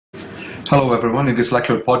Hello, everyone. In this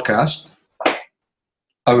lecture podcast,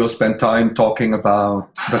 I will spend time talking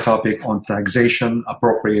about the topic on taxation,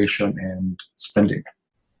 appropriation, and spending.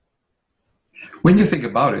 When you think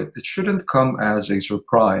about it, it shouldn't come as a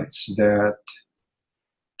surprise that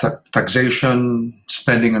taxation,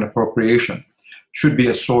 spending, and appropriation should be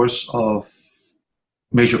a source of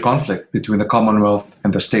major conflict between the Commonwealth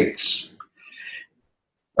and the states,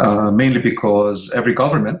 mainly because every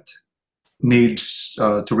government needs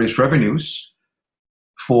to raise revenues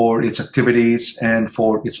for its activities and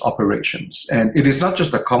for its operations. And it is not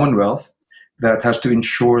just the Commonwealth that has to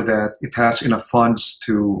ensure that it has enough funds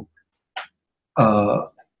to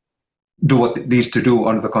do what it needs to do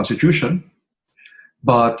under the Constitution,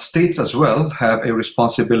 but states as well have a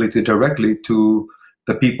responsibility directly to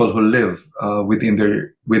the people who live within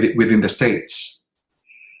the states.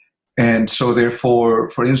 And so therefore,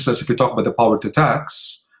 for instance, if we talk about the power to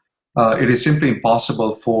tax, it is simply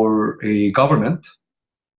impossible for a government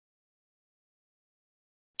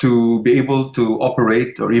to be able to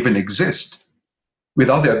operate or even exist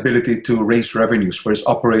without the ability to raise revenues for its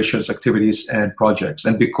operations, activities, and projects.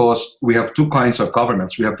 And because we have two kinds of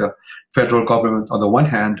governments, we have the federal government on the one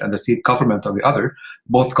hand and the state government on the other,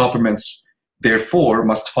 both governments, therefore,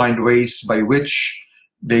 must find ways by which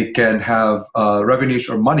they can have revenues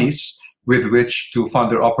or monies with which to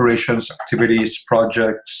fund their operations, activities,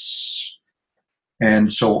 projects,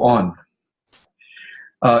 and so on.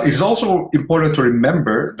 It is also important to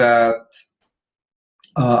remember that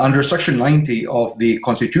under Section 90 of the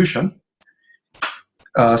Constitution,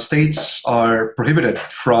 states are prohibited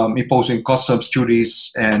from imposing customs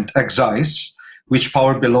duties and excise, which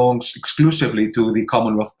power belongs exclusively to the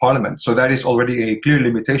Commonwealth Parliament. So that is already a clear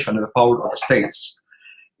limitation of the power of the states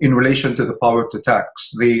in relation to the power to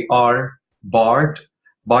tax. They are barred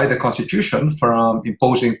by the Constitution from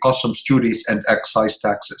imposing customs duties and excise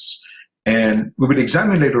taxes. And we will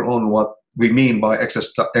examine later on what we mean by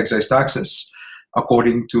excise taxes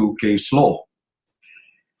according to case law.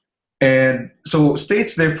 And so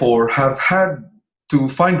states, therefore, have had to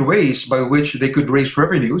find ways by which they could raise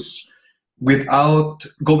revenues without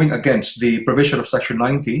going against the provision of Section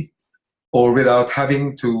 90 or without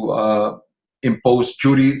having to impose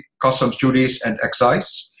customs duties and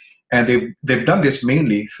excise. And they've done this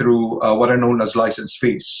mainly through what are known as license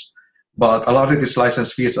fees. But a lot of these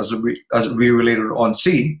license fees, as we will later on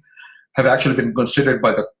see, have actually been considered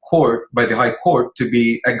by the High Court, to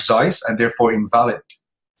be excise and therefore invalid.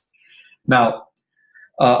 Now,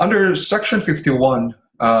 under Section 51,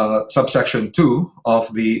 subsection 2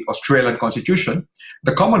 of the Australian Constitution,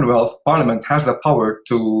 the Commonwealth Parliament has the power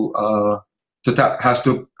has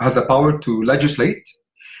the power to legislate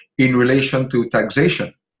in relation to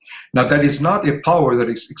taxation. Now, that is not a power that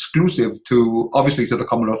is exclusive obviously to the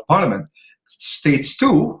Commonwealth Parliament. States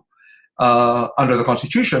too, under the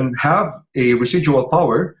Constitution, have a residual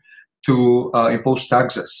power to impose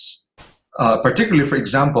taxes, particularly, for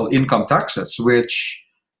example, income taxes, which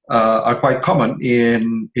are quite common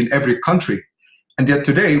in every country. And yet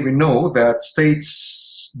today we know that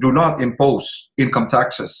states do not impose income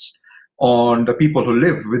taxes on the people who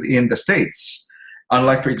live within the states.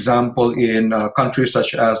 Unlike, for example, in countries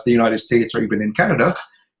such as the United States or even in Canada,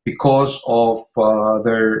 because of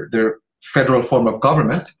their federal form of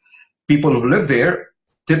government, people who live there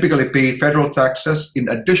typically pay federal taxes in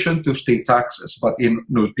addition to state taxes. But in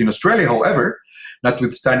Australia, however,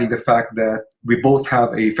 notwithstanding the fact that we both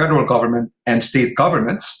have a federal government and state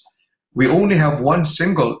governments, we only have one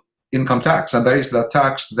single income tax, and that is the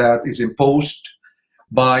tax that is imposed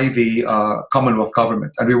by the Commonwealth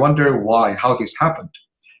government. And we wonder why, how this happened,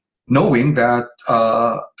 knowing that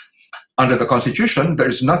under the Constitution, there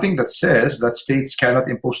is nothing that says that states cannot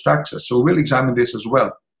impose taxes. So we'll examine this as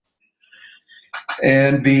well.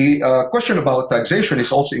 And the question about taxation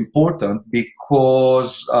is also important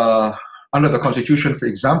because under the Constitution, for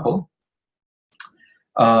example,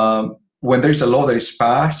 when there is a law that is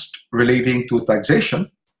passed relating to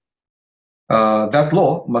taxation, that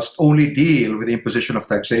law must only deal with the imposition of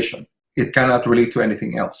taxation. It cannot relate to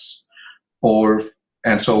anything else.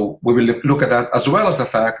 And so we will look at that, as well as the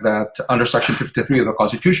fact that under Section 53 of the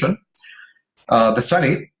Constitution, the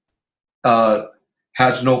Senate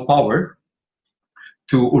has no power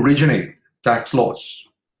to originate tax laws.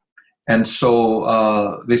 And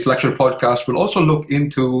so this lecture podcast will also look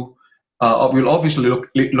into, we'll obviously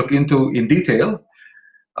look into in detail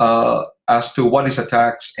as to what is a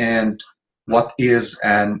tax and what is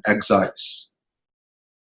an excise.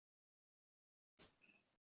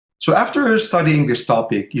 So after studying this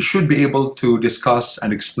topic, you should be able to discuss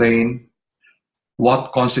and explain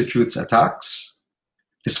what constitutes a tax,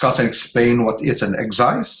 discuss and explain what is an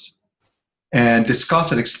excise, and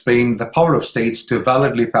discuss and explain the power of states to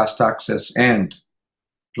validly pass taxes and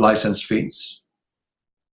license fees.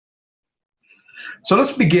 So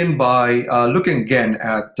let's begin by looking again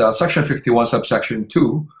at Section 51, subsection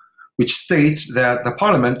 2, which states that the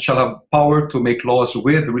Parliament shall have power to make laws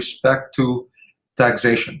with respect to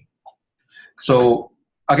taxation. So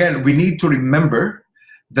again, we need to remember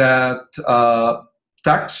that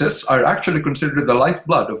taxes are actually considered the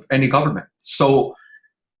lifeblood of any government. So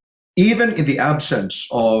even in the absence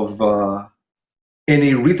of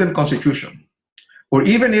any written constitution, or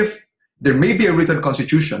even if there may be a written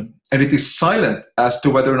constitution and it is silent as to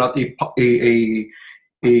whether or not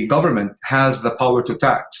a government has the power to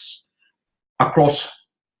tax across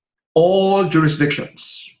all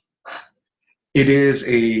jurisdictions, it is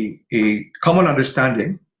a common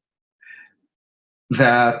understanding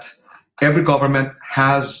that every government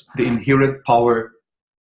has the inherent power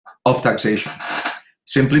of taxation,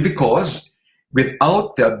 simply because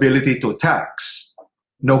without the ability to tax,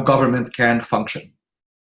 no government can function.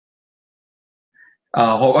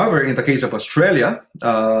 However, in the case of Australia,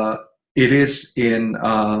 it is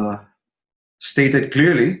stated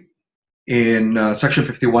clearly in Section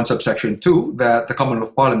 51, subsection 2, that the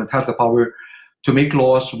Commonwealth Parliament has the power to make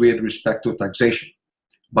laws with respect to taxation.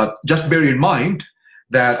 But just bear in mind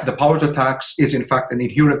that the power to tax is in fact an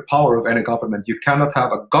inherent power of any government. You cannot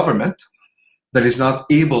have a government that is not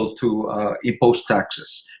able to impose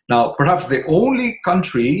taxes. Now, perhaps the only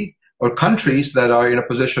country or countries that are in a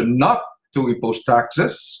position not to impose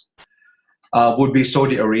taxes would be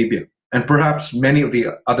Saudi Arabia, and perhaps many of the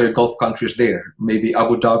other Gulf countries there, maybe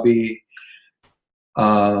Abu Dhabi,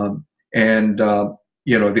 and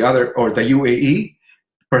the other, or the UAE.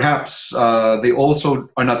 Perhaps they also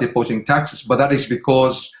are not imposing taxes, but that is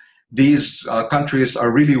because these countries are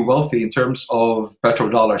really wealthy in terms of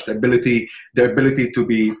petrodollars, the ability to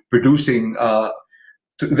be producing.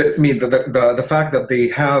 The fact that they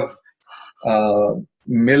have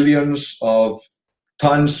millions of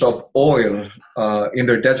tons of oil in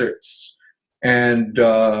their deserts, and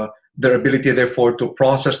their ability, therefore, to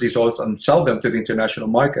process these oils and sell them to the international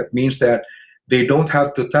market means that they don't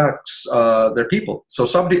have to tax their people. So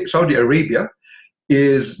Saudi Arabia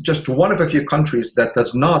is just one of a few countries that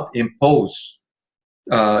does not impose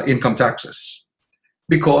income taxes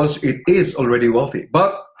because it is already wealthy.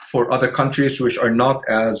 But for other countries which are not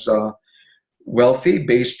as wealthy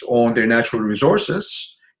based on their natural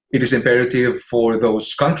resources, it is imperative for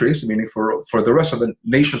those countries, meaning for the rest of the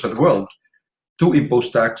nations of the world, to impose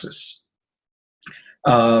taxes.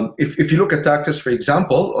 If you look at taxes, for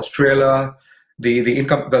example, Australia,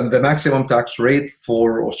 the maximum tax rate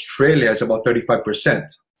for Australia is about 35%.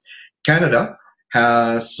 Canada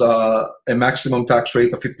has a maximum tax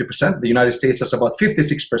rate of 50%. The United States has about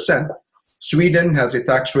 56%. Sweden has a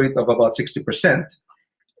tax rate of about 60%.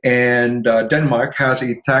 And Denmark has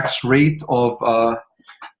a tax rate of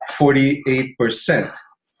 48%.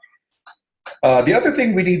 The other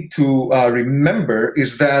thing we need to remember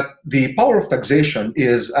is that the power of taxation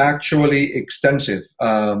is actually extensive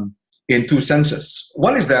in two senses.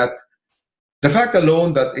 One is that the fact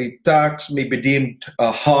alone that a tax may be deemed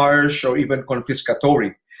harsh or even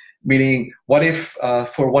confiscatory, meaning what if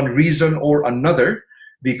for one reason or another,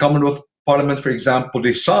 the Commonwealth Parliament, for example,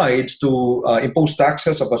 decides to impose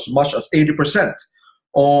taxes of as much as 80%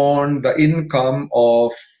 on the income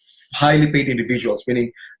of highly paid individuals,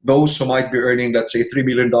 meaning those who might be earning, let's say, $3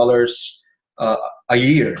 million a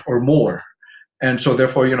year or more. And so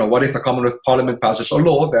therefore, what if the Commonwealth Parliament passes a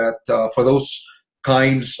law that for those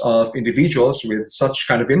kinds of individuals with such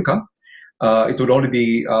kind of income, it would only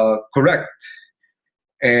be correct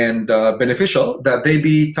and beneficial that they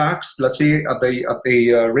be taxed, let's say, at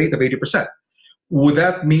the rate of 80%. Would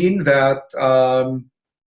that mean that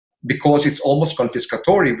because it's almost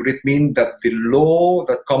confiscatory, would it mean that the law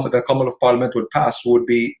that the Commonwealth Parliament would pass would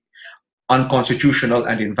be unconstitutional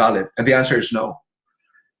and invalid? And the answer is no.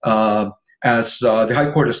 As the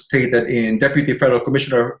High Court has stated in Deputy Federal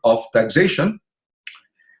Commissioner of Taxation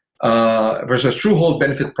versus Truehold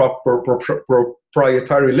Benefit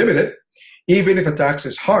Proprietary Limited, even if a tax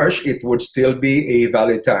is harsh, it would still be a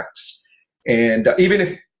valid tax. And even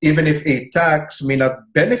if a tax may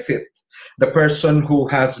not benefit the person who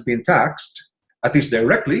has been taxed, at least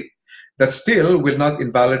directly, that still will not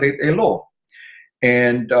invalidate a law.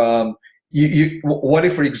 And what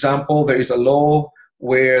if, for example, there is a law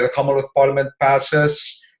where the Commonwealth Parliament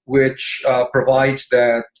passes which provides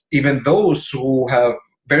that even those who have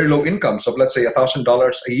very low incomes of, let's say,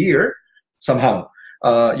 $1,000 a year, somehow,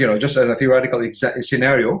 just in a theoretical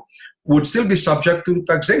scenario, would still be subject to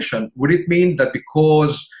taxation? Would it mean that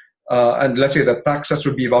because and let's say the taxes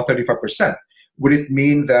would be about 35%, would it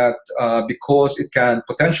mean that because it can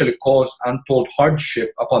potentially cause untold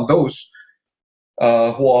hardship upon those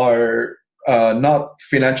who are not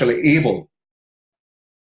financially able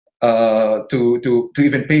to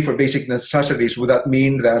even pay for basic necessities, would that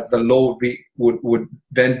mean that the law would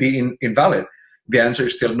then be invalid? The answer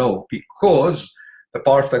is still no, because the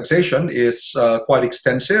power of taxation is quite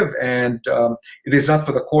extensive, and it is not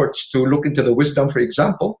for the courts to look into the wisdom, for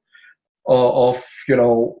example, of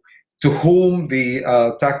to whom the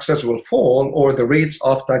taxes will fall or the rates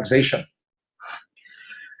of taxation.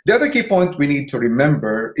 The other key point we need to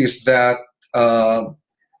remember is that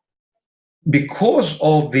because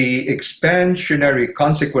of the expansionary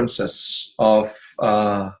consequences of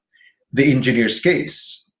the engineer's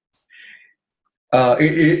case,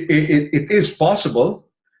 it is possible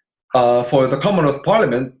for the Commonwealth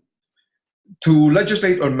Parliament to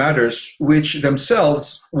legislate on matters which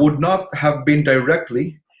themselves would not have been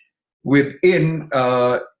directly within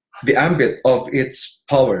the ambit of its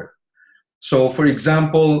power. So, for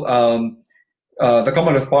example, the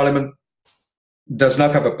Commonwealth Parliament does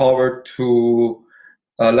not have a power to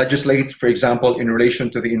legislate, for example, in relation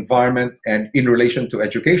to the environment and in relation to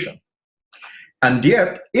education. And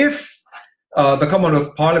yet, if the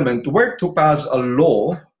Commonwealth Parliament were to pass a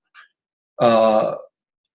law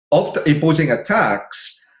of imposing a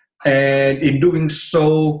tax, and in doing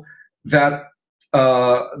so, that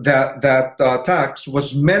tax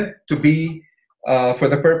was meant to be for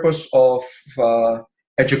the purpose of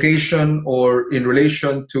education or in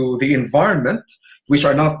relation to the environment, which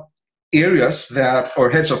are not areas that or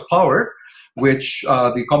heads of power which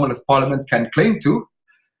the Commonwealth Parliament can claim to,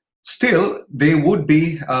 still they would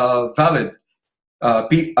be valid.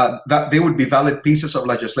 That they would be valid pieces of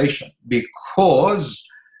legislation because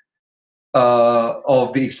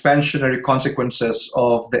of the expansionary consequences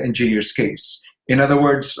of the engineer's case. In other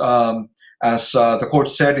words, as the court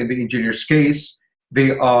said in the engineer's case,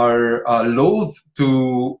 they are loath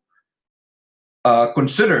to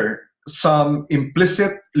consider some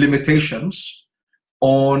implicit limitations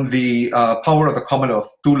on the power of the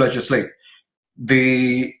Commonwealth to legislate.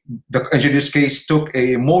 The engineer's case took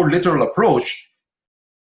a more literal approach,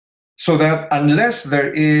 so that unless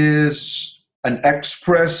there is an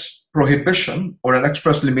express prohibition or an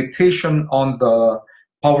express limitation on the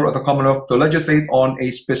power of the Commonwealth to legislate on a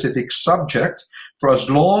specific subject, for as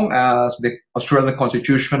long as the Australian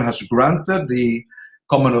Constitution has granted the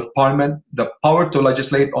Commonwealth Parliament the power to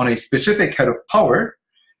legislate on a specific head of power,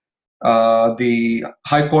 the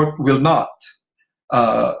High Court will not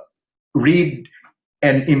read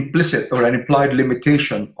an implicit or an implied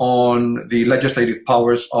limitation on the legislative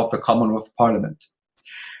powers of the Commonwealth Parliament.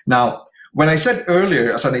 Now, when I said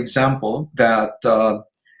earlier as an example that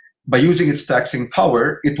by using its taxing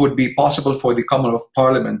power, it would be possible for the Commonwealth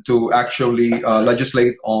Parliament to actually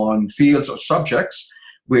legislate on fields or subjects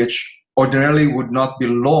which ordinarily would not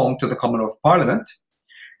belong to the Commonwealth Parliament,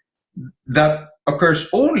 that occurs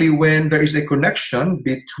only when there is a connection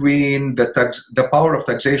between the power of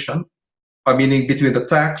taxation, meaning between the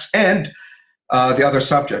tax and the other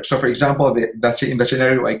subject. So, for example, that's in the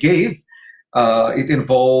scenario I gave, it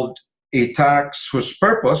involved a tax whose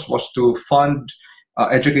purpose was to fund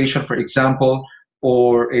education, for example,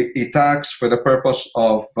 or a tax for the purpose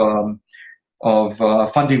of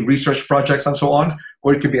funding research projects and so on,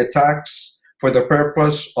 or it could be a tax for the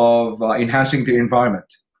purpose of enhancing the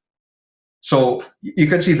environment. So you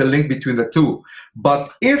can see the link between the two.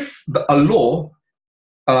 But if a law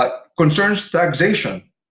concerns taxation,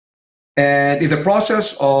 and in the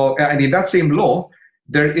process of, and in that same law,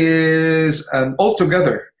 there is an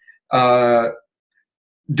altogether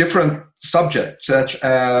different subject, such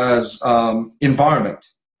as environment,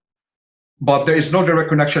 but there is no direct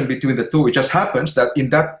connection between the two. It just happens that in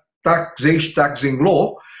that taxing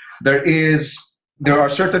law, there are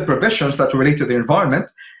certain provisions that relate to the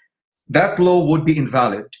environment. That law would be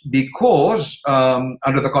invalid because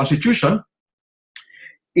under the Constitution,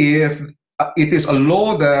 if it is a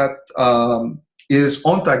law that is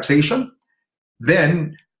on taxation,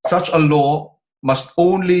 then such a law must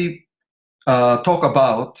only talk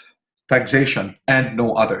about taxation and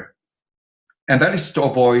no other. And that is to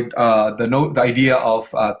avoid the idea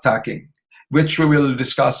of tacking, which we will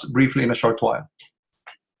discuss briefly in a short while.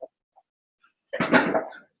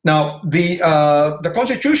 Now, the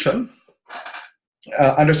Constitution,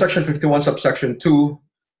 under Section 51, subsection 2,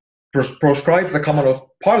 proscribes the Commonwealth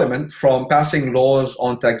Parliament from passing laws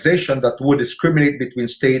on taxation that would discriminate between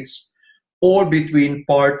states or between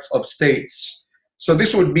parts of states. So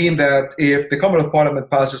this would mean that if the Commonwealth Parliament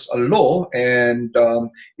passes a law and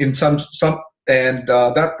and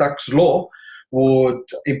that tax law would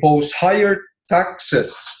impose higher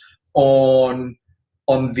taxes on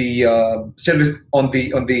the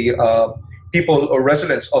people or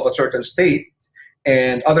residents of a certain state,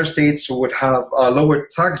 and other states would have lower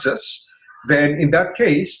taxes, then in that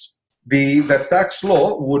case, the tax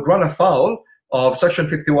law would run afoul of Section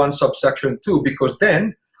 51, subsection 2, because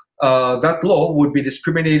then that law would be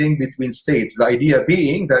discriminating between states. The idea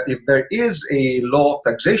being that if there is a law of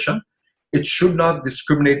taxation, it should not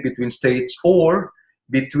discriminate between states or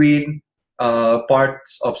between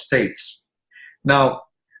parts of states. Now,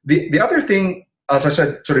 the other thing, as I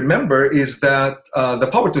said, to remember is that the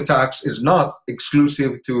power to tax is not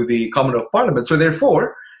exclusive to the Commonwealth Parliament. So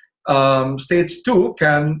therefore, states too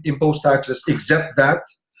can impose taxes, except that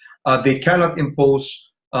they cannot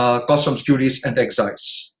impose customs duties and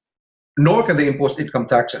excise, nor can they impose income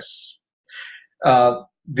taxes.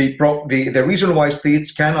 The reason why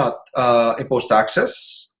states cannot impose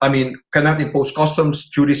taxes, cannot impose customs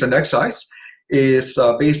duties and excise, is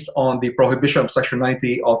based on the prohibition of Section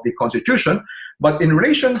 90 of the Constitution. But in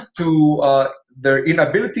relation to their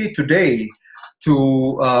inability today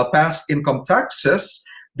to pass income taxes,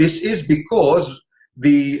 this is because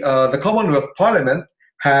the Commonwealth Parliament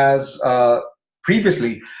has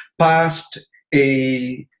previously passed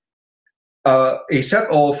a set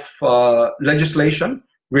of legislation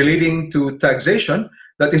relating to taxation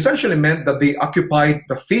that essentially meant that they occupied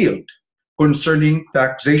the field concerning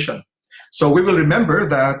taxation. So we will remember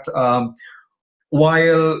that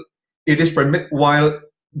while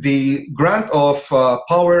the grant of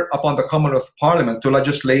power upon the Commonwealth Parliament to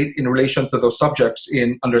legislate in relation to those subjects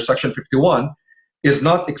under Section 51 is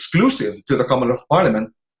not exclusive to the Commonwealth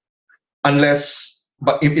Parliament,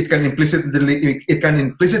 but it can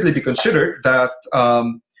implicitly be considered that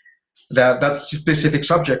that specific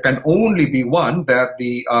subject can only be one that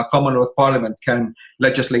the Commonwealth Parliament can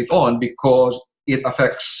legislate on because it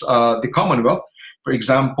affects the Commonwealth. For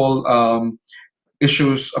example,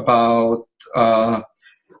 issues about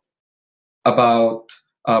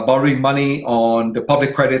borrowing money on the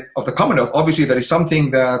public credit of the Commonwealth. Obviously, that is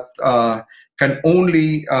something that can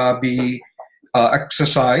only be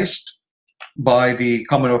exercised by the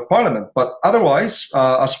Commonwealth Parliament. But otherwise,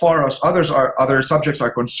 as far as other subjects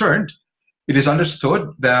are concerned, it is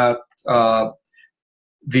understood that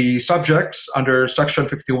the subjects under Section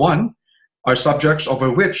 51 are subjects over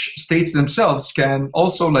which states themselves can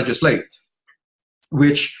also legislate,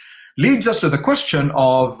 which leads us to the question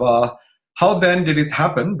of how then did it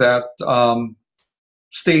happen that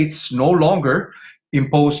states no longer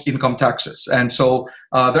impose income taxes? And so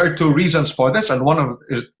there are two reasons for this, and one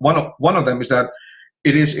of them is that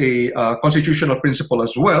it is a constitutional principle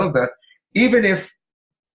as well, that even if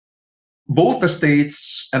both the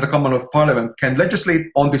states and the Commonwealth Parliament can legislate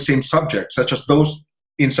on the same subject, such as those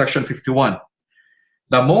in Section 51,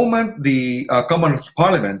 the moment the Commonwealth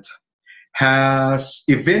Parliament has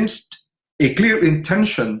evinced a clear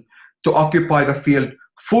intention to occupy the field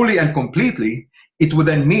fully and completely, it would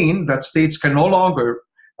then mean that states can no longer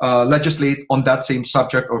legislate on that same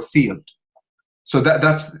subject or field. So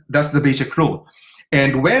that's the basic rule.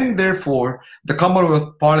 And when, therefore, the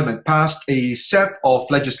Commonwealth Parliament passed a set of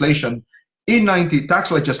legislation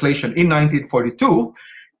tax legislation in 1942,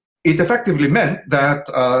 it effectively meant that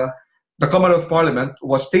the Commonwealth Parliament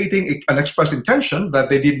was stating an express intention that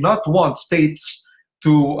they did not want states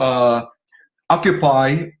to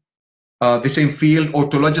occupy the same field or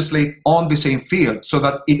to legislate on the same field, so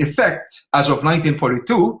that in effect, as of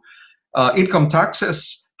 1942, income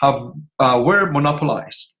taxes were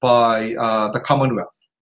monopolized by the Commonwealth.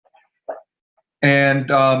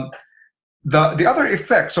 And the other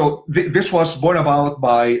effect, so this was brought about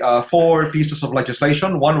by four pieces of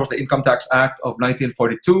legislation. One was the Income Tax Act of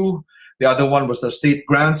 1942. The other one was the State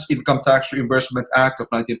Grants Income Tax Reimbursement Act of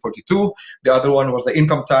 1942. The other one was the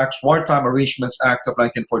Income Tax Wartime Arrangements Act of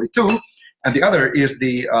 1942. And the other is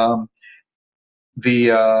the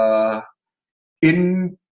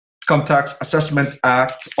Income Tax Assessment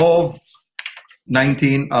Act of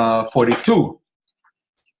 1942.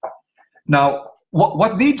 Now,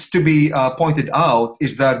 what needs to be pointed out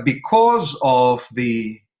is that because of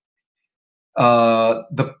the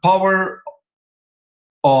power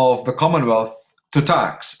of the Commonwealth to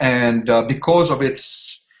tax, and because of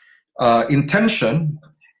its intention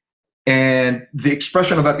and the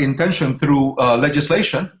expression of that intention through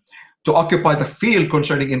legislation to occupy the field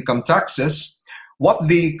concerning income taxes, what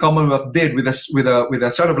the Commonwealth did with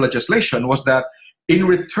a set of legislation was that in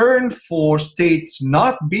return for states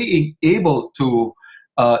not being able to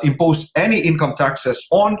impose any income taxes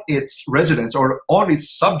on its residents or on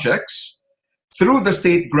its subjects, through the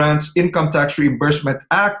State Grants Income Tax Reimbursement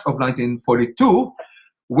Act of 1942,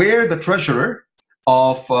 where the treasurer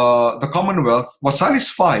of the Commonwealth was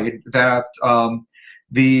satisfied that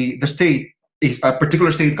the state, a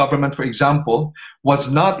particular state government, for example,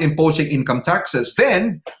 was not imposing income taxes.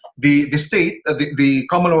 Then the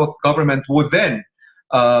Commonwealth government would then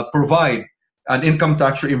provide an income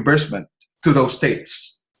tax reimbursement to those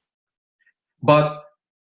states. But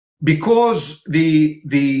because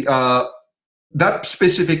that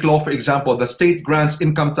specific law, for example, the state grants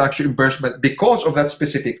income tax reimbursement, because of that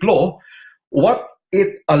specific law, what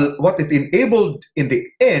it enabled in the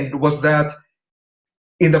end was that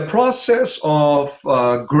in the process of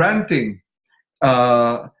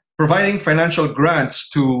providing financial grants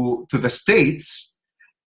to the states,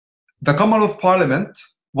 the Commonwealth Parliament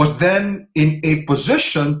was then in a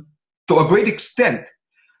position, to a great extent,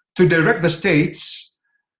 to direct the states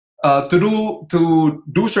to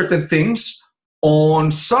do certain things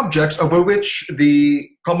on subjects over which the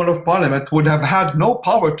Commonwealth Parliament would have had no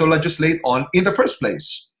power to legislate on in the first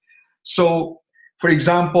place. So, for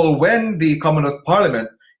example, when the Commonwealth Parliament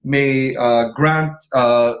may grant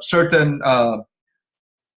certain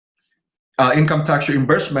income tax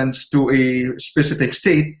reimbursements to a specific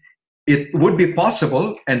state, it would be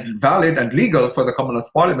possible and valid and legal for the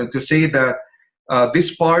Commonwealth Parliament to say that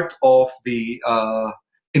this part of the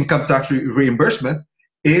income tax reimbursement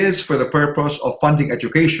is for the purpose of funding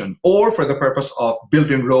education, or for the purpose of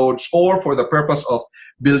building roads, or for the purpose of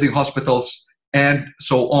building hospitals, and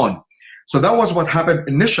so on. So that was what happened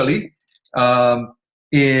initially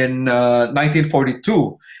in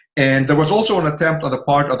 1942. And there was also an attempt on the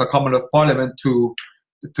part of the Commonwealth Parliament to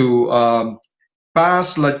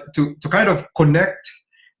kind of connect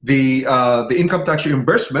the income tax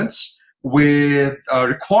reimbursements with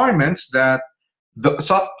requirements that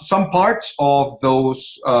some parts of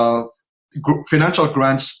those financial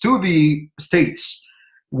grants to the states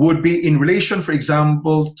would be in relation, for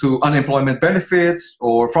example, to unemployment benefits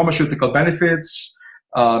or pharmaceutical benefits,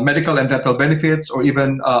 medical and dental benefits, or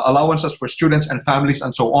even allowances for students and families,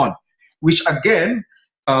 and so on, which again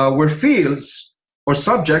were fields or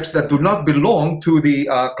subjects that do not belong to the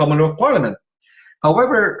Commonwealth Parliament.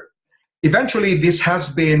 However, eventually this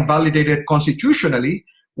has been validated constitutionally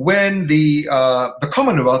when the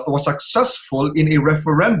Commonwealth was successful in a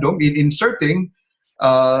referendum in inserting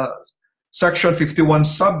Section 51,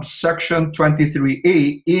 subsection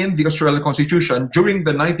 23A in the Australian Constitution during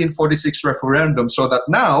the 1946 referendum, so that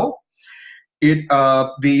now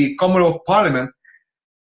the Commonwealth Parliament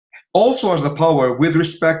also has the power with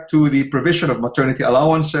respect to the provision of maternity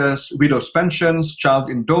allowances, widows' pensions, child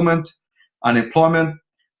endowment, unemployment,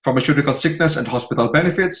 pharmaceutical sickness and hospital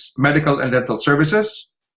benefits, medical and dental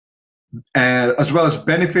services, as well as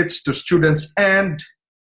benefits to students and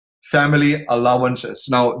family allowances.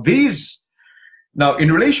 Now,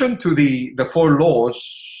 in relation to the four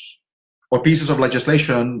laws or pieces of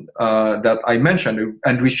legislation that I mentioned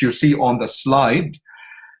and which you see on the slide,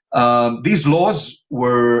 these laws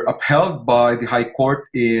were upheld by the High Court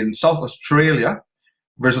in South Australia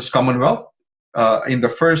versus Commonwealth in the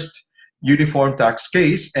first uniform tax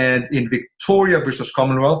case, and in Victoria versus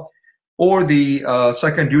Commonwealth, or the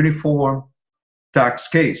second uniform tax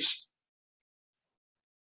case.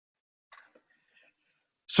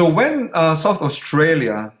 So when South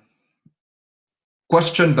Australia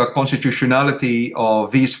questioned the constitutionality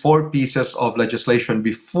of these four pieces of legislation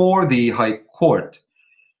before the High Court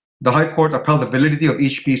upheld the validity of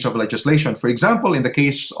each piece of legislation. For example, in the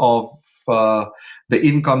case of the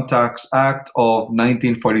Income Tax Act of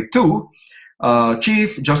 1942,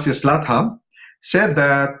 Chief Justice Latham said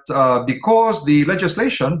that because the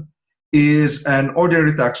legislation is an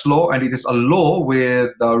ordinary tax law and it is a law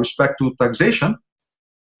with respect to taxation,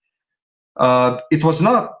 it was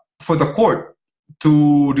not for the court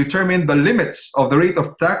to determine the limits of the rate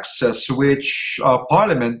of taxes which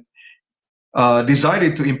Parliament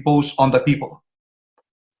decided to impose on the people.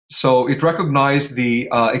 So it recognized the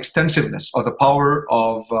extensiveness of the power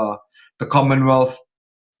of the Commonwealth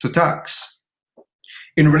to tax.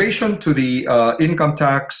 In relation to the Income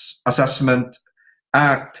Tax Assessment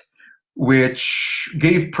Act, which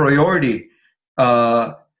gave priority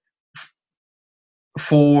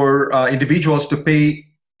for individuals to pay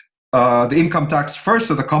the income tax first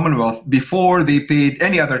to the Commonwealth before they paid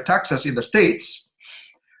any other taxes in the states,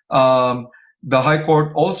 the High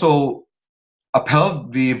Court also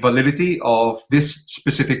upheld the validity of this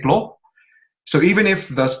specific law. So even if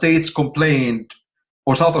the states complained,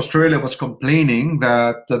 or South Australia was complaining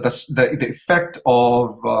that the effect of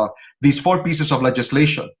these four pieces of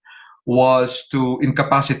legislation was to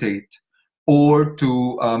incapacitate or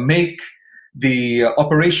to make the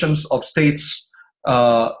operations of states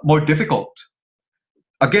more difficult.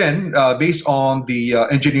 Again, based on the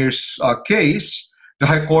engineer's case, the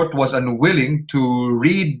High Court was unwilling to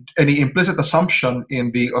read any implicit assumption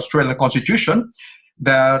in the Australian Constitution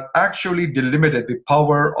that actually delimited the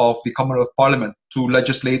power of the Commonwealth Parliament to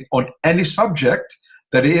legislate on any subject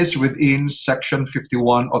that is within Section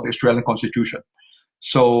 51 of the Australian Constitution.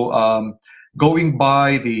 So going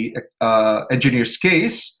by the engineer's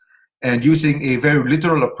case and using a very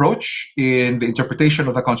literal approach in the interpretation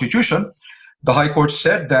of the Constitution, the High Court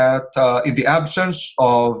said that in the absence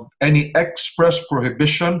of any express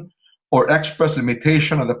prohibition or express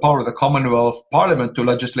limitation on the power of the Commonwealth Parliament to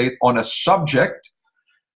legislate on a subject,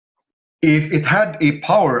 if it had a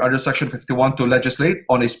power under Section 51 to legislate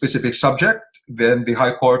on a specific subject, then the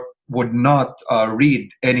High Court would not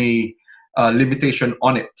read any limitation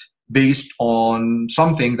on it based on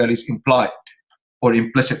something that is implied or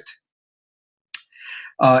implicit.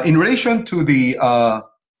 In relation to the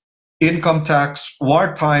Income Tax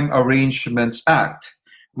Wartime Arrangements Act,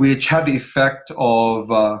 which had the effect of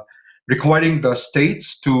requiring the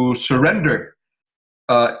states to surrender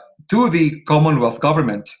to the Commonwealth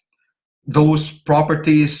government those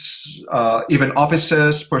properties, even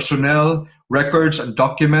offices, personnel, records, and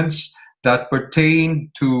documents that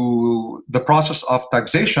pertain to the process of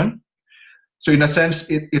taxation. So in a sense,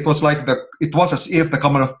 it was as if the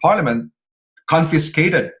Commonwealth Parliament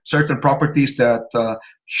confiscated certain properties that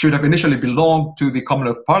should have initially belonged to the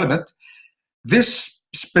Commonwealth Parliament. This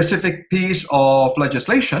specific piece of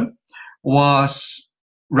legislation was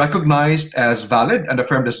recognized as valid and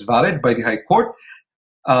affirmed as valid by the High Court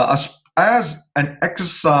as an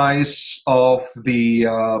exercise of the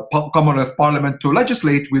Commonwealth Parliament to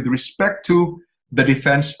legislate with respect to the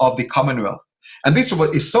defense of the Commonwealth. And this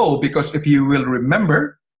is so because if you will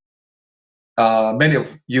remember, many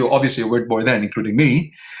of you obviously were born then, including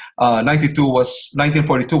me,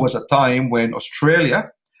 1942 was a time when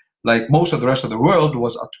Australia, like most of the rest of the world,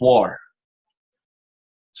 was at war.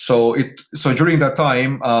 So during that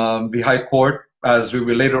time, the High Court, as we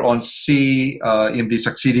will later on see in the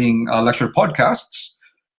succeeding lecture podcasts,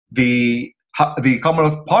 the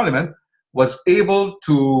Commonwealth Parliament was able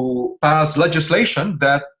to pass legislation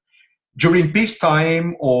that during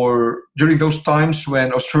peacetime or during those times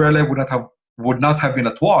when Australia would not have been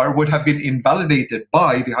at war, would have been invalidated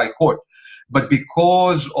by the High Court. But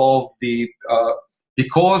because of the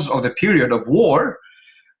period of war,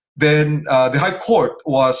 then the High Court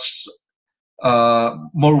was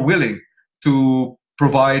more willing to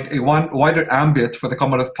provide a wider ambit for the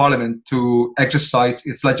Commonwealth Parliament to exercise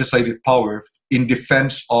its legislative power in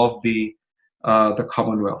defense of the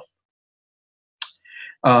Commonwealth.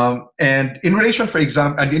 And in relation, for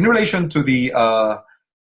example, and in relation to the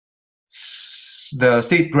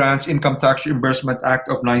State Grants Income Tax Reimbursement Act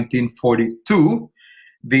of 1942,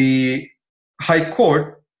 the High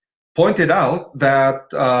Court pointed out that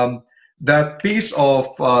that piece of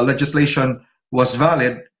legislation was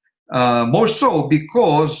valid, more so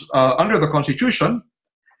because under the Constitution,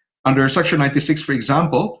 under Section 96, for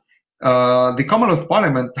example, the Commonwealth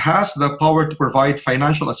Parliament has the power to provide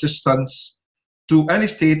financial assistance to any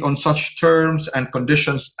state on such terms and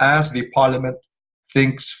conditions as the Parliament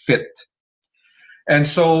thinks fit. And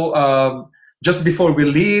so just before we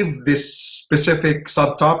leave this specific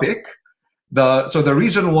subtopic, the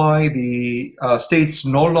reason why the states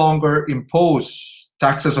no longer impose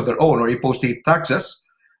taxes of their own or impose state taxes,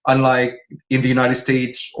 unlike in the United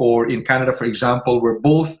States or in Canada, for example, where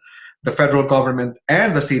both the federal government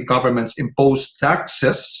and the state governments impose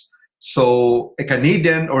taxes. So a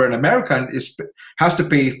Canadian or an American has to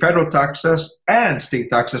pay federal taxes and state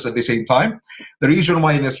taxes at the same time. The reason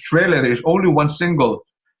why in Australia there is only one single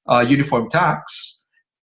uniform tax,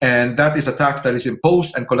 and that is a tax that is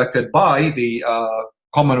imposed and collected by the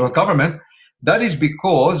Commonwealth government, that is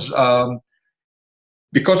because of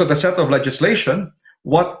the set of legislation.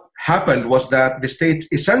 What happened was that the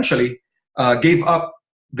states essentially gave up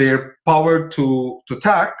their power to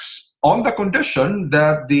tax on the condition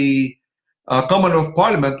that the Commonwealth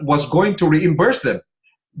Parliament was going to reimburse them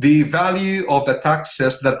the value of the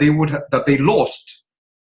taxes that they lost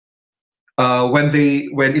when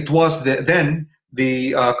it was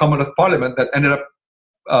the Commonwealth Parliament that ended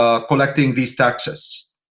up collecting these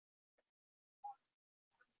taxes.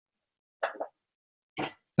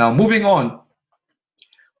 Now, moving on.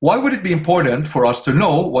 Why would it be important for us to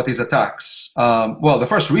know what is a tax? Well, the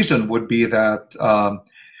first reason would be that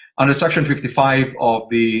under Section 55 of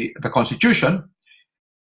the Constitution,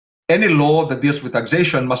 any law that deals with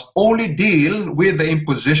taxation must only deal with the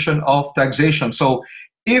imposition of taxation. So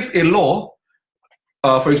if a law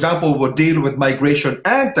for example, would deal with migration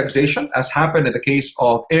and taxation, as happened in the case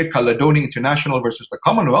of Air Caledonia International versus the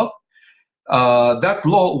Commonwealth, that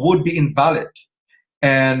law would be invalid.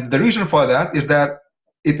 And the reason for that is that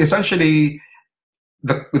it essentially,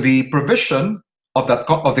 the provision of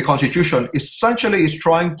the Constitution essentially is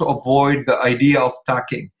trying to avoid the idea of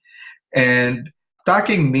tacking. And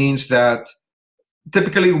tacking means that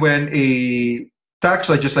typically when a tax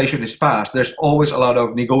legislation is passed, there's always a lot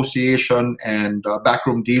of negotiation and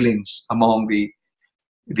backroom dealings among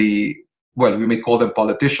the well, we may call them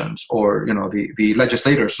politicians, or the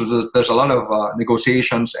legislators. So there's a lot of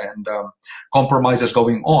negotiations and compromises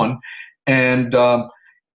going on, and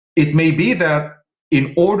it may be that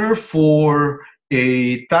in order for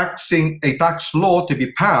a tax law to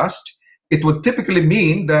be passed, it would typically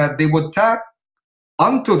mean that they would tack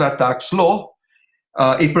onto that tax law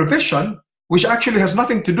a provision which actually has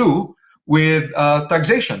nothing to do with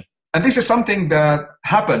taxation. And this is something that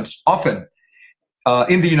happens often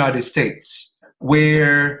in the United States,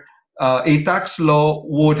 where a tax law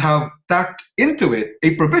would have tacked into it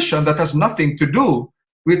a provision that has nothing to do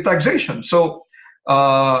with taxation. So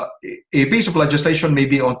a piece of legislation may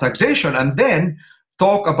be on taxation and then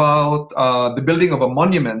talk about the building of a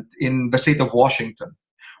monument in the state of Washington,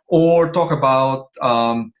 or talk about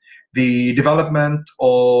the development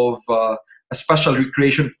of a special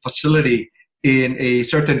recreation facility in a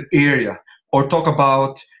certain area, or talk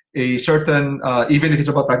about a certain, even if it's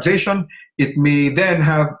about taxation, it may then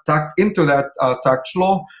have tacked into that tax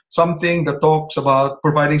law something that talks about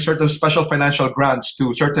providing certain special financial grants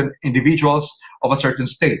to certain individuals of a certain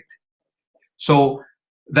state. So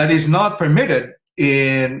that is not permitted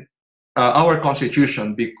in our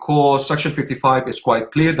Constitution, because Section 55 is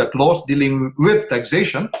quite clear that laws dealing with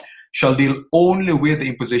taxation shall deal only with the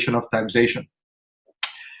imposition of taxation.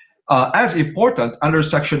 As important, under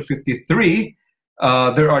Section 53,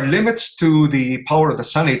 there are limits to the power of the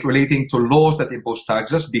Senate relating to laws that impose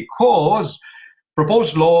taxes, because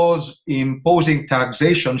proposed laws imposing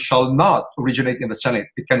taxation shall not originate in the Senate.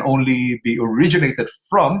 It can only be originated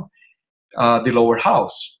from the lower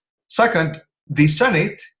house. Second, the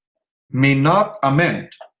Senate may not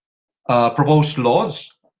amend proposed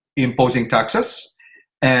laws imposing taxes,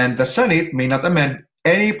 and the Senate may not amend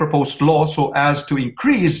any proposed law so as to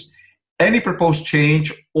increase any proposed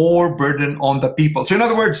change or burden on the people. So in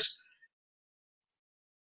other words,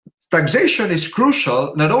 taxation is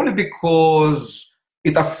crucial not only because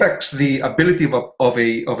it affects the ability of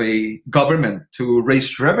a government to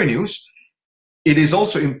raise revenues, it is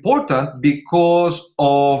also important because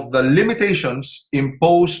of the limitations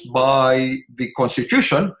imposed by the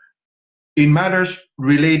Constitution in matters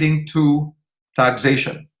relating to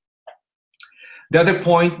taxation. The other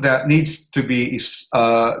point that needs to be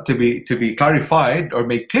clarified or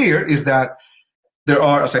made clear is that there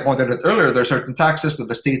are, as I pointed out earlier, there are certain taxes that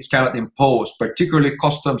the states cannot impose, particularly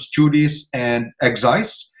customs duties and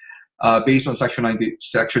excise, based on Section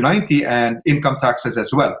 90 and income taxes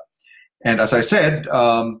as well. And as I said,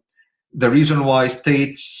 the reason why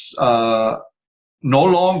states no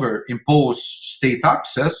longer impose state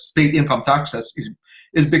income taxes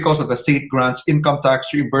is because of the State Grants Income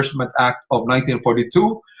Tax Reimbursement Act of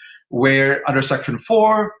 1942, where under Section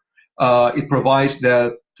 4, it provides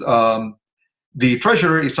that the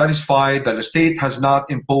treasurer is satisfied that the state has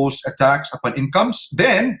not imposed a tax upon incomes,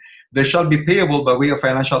 then there shall be payable by way of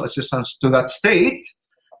financial assistance to that state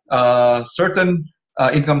certain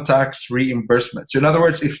income tax reimbursements. So in other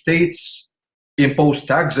words, if states impose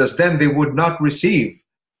taxes, then they would not receive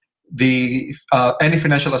any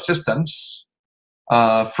financial assistance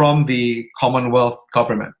from the Commonwealth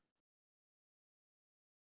government.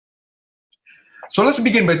 So let's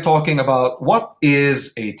begin by talking about what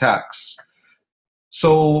is a tax.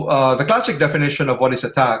 So the classic definition of what is a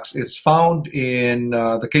tax is found in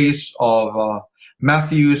the case of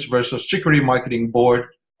Matthews versus Chicory Marketing Board,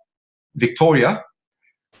 Victoria,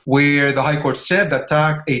 where the High Court said that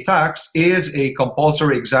a tax is a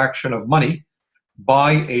compulsory exaction of money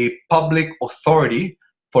by a public authority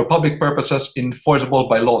for public purposes enforceable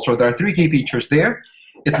by law. So there are three key features there.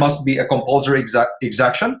 It must be a compulsory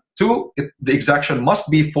exaction. Two, the exaction must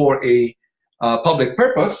be for a public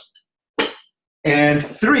purpose. And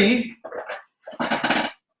three,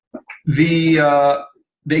 the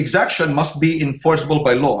exaction must be enforceable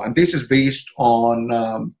by law. And this is based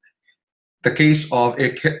on the case of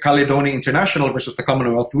Air Caledonia International versus the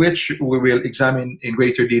Commonwealth, which we will examine in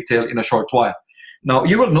greater detail in a short while. Now,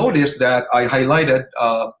 you will notice that I highlighted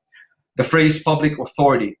the phrase public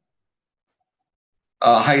authority.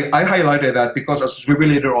 I highlighted that because, as we will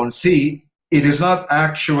later on see, it is not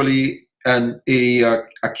actually and a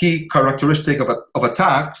key characteristic of a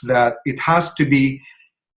tax that it has to be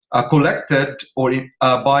collected or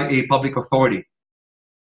by a public authority.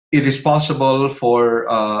 It is possible for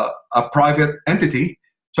a private entity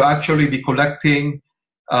to actually be collecting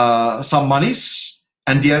some monies,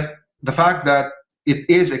 and yet the fact that it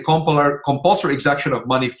is a compulsory exaction of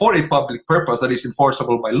money for a public purpose that is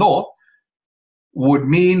enforceable by law would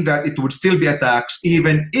mean that it would still be a tax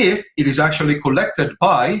even if it is actually collected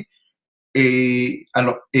by a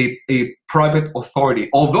private authority.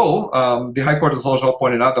 Although the High Court has also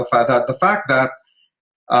pointed out the fact that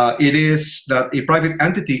it is that a private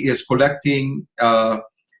entity is collecting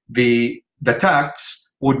the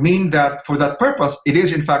tax would mean that for that purpose it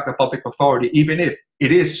is in fact a public authority, even if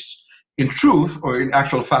it is in truth or in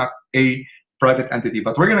actual fact a private entity.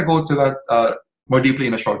 But we're going to go to that more deeply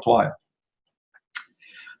in a short while.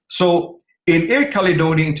 So in Air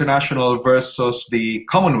Caledonia International versus the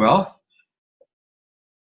Commonwealth,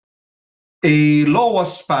 a law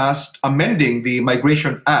was passed amending the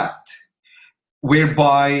Migration Act,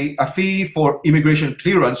 whereby a fee for immigration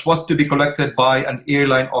clearance was to be collected by an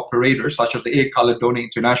airline operator, such as the Air Caledonia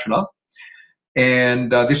International.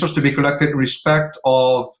 And this was to be collected in respect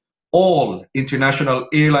of all international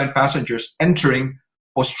airline passengers entering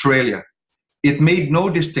Australia. It made no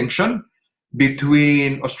distinction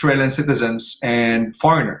between Australian citizens and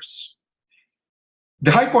foreigners.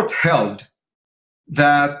 The High Court held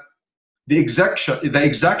that the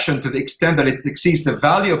exaction to the extent that it exceeds the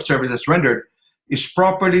value of services rendered is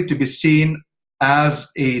properly to be seen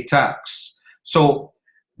as a tax. So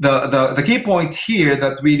the key point here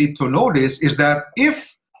that we need to notice is that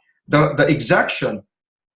if the exaction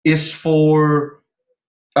is to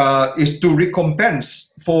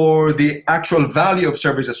recompense for the actual value of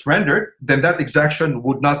services rendered, then that exaction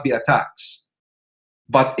would not be a tax.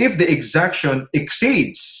 But if the exaction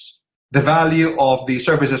exceeds the value of the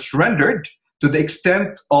services rendered to the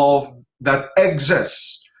extent of that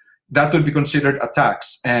excess, that would be considered a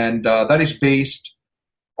tax, and that is based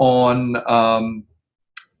on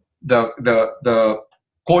the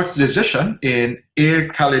court's decision in Air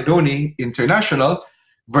Caledonia International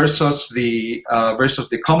versus the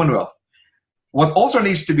Commonwealth. What also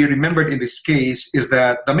needs to be remembered in this case is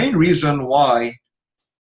that the main reason why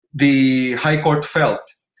the High Court felt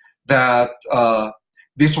that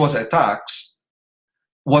this was a tax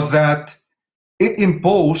was that it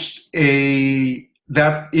imposed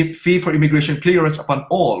that fee for immigration clearance upon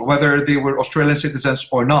all, whether they were Australian citizens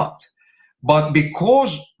or not. But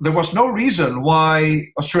because there was no reason why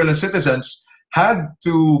Australian citizens had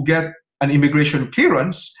to get an immigration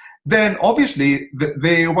clearance, then obviously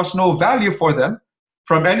there was no value for them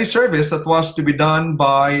from any service that was to be done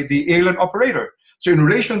by the airline operator. So in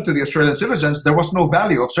relation to the Australian citizens, there was no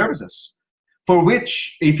value of services for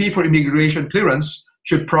which a fee for immigration clearance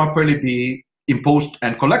should properly be imposed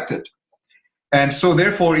and collected. And so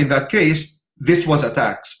therefore, in that case, this was a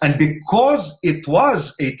tax. And because it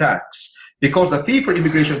was a tax, because the fee for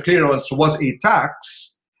immigration clearance was a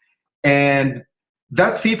tax, and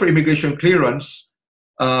that fee for immigration clearance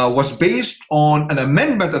was based on an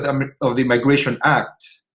amendment of the Migration Act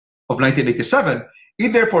of 1987,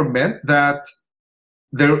 it therefore meant that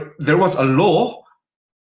there was a law,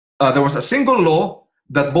 there was a single law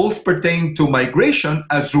that both pertained to migration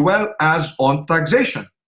as well as on taxation.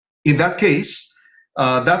 In that case,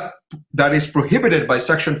 that is prohibited by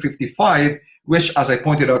Section 55, which, as I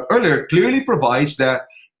pointed out earlier, clearly provides that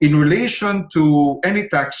in relation to any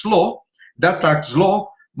tax law, that tax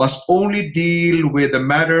law must only deal with the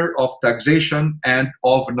matter of taxation and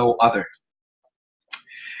of no other.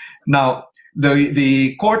 Now,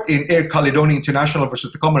 the court in Air Caledonia International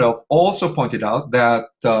versus the Commonwealth also pointed out that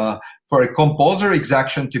for a compulsory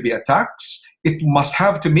exaction to be a tax, it must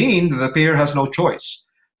have to mean that the payer has no choice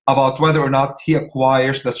about whether or not he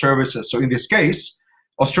acquires the services. So in this case,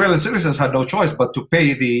 Australian citizens had no choice but to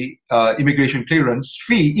pay the immigration clearance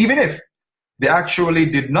fee, even if they actually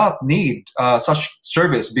did not need such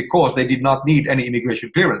service because they did not need any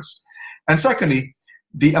immigration clearance. And secondly,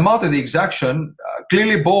 the amount of the exaction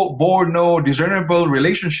clearly bore no discernible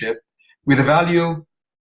relationship with the value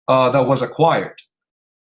that was acquired.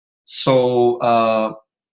 So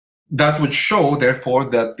that would show, therefore,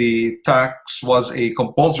 that the tax was a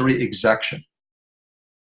compulsory exaction.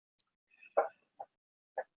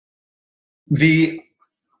 The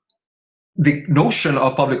notion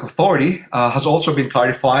of public authority has also been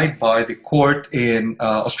clarified by the court in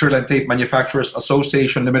Australian Tape Manufacturers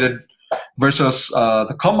Association Limited versus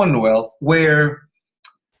the Commonwealth, where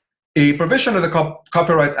a provision of the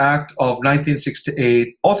Copyright Act of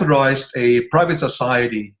 1968 authorized a private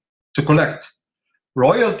society to collect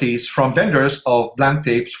royalties from vendors of blank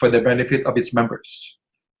tapes for the benefit of its members.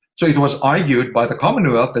 So it was argued by the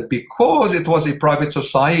Commonwealth that because it was a private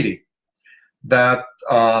society that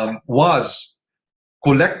was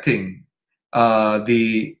collecting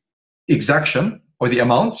the exaction or the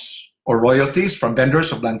amounts or royalties from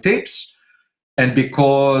vendors of blank tapes, and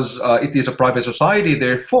because it is a private society,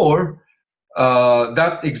 therefore,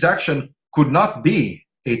 that exaction could not be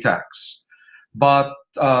a tax. But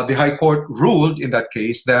the High Court ruled in that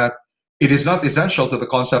case that it is not essential to the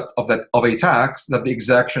concept of a tax that the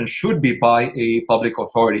exaction should be by a public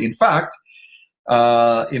authority. In fact,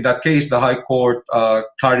 in that case, the High Court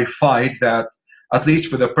clarified that at least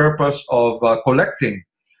for the purpose of collecting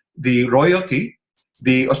the royalty,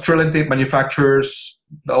 the Australian Tape Manufacturers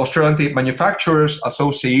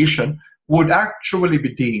Association would actually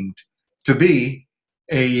be deemed to be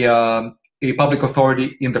a public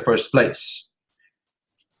authority in the first place.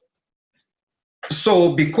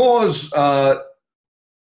 So because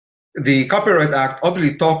the Copyright Act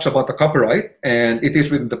obviously talks about the copyright, and it is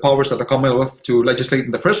within the powers of the Commonwealth to legislate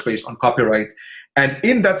in the first place on copyright, and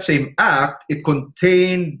in that same act, it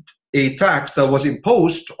contained a tax that was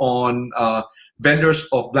imposed on vendors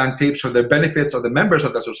of blank tapes for the benefits of the members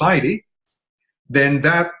of the society, then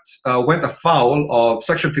that went afoul of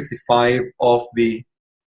Section 55 of the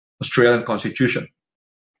Australian Constitution.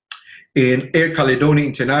 In Air Caledonia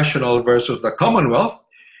International versus the Commonwealth,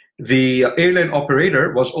 the airline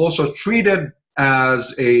operator was also treated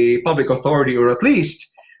as a public authority, or at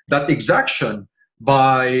least that exaction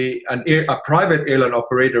by a private airline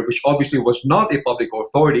operator, which obviously was not a public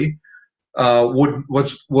authority,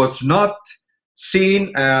 was not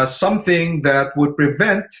seen as something that would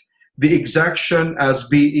prevent the exaction as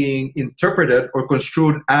being interpreted or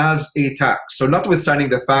construed as a tax. So notwithstanding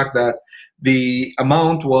the fact that the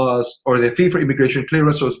amount was, or the fee for immigration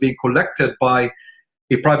clearance was being collected by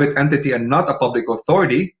a private entity and not a public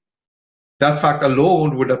authority, that fact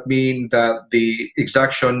alone would not mean that the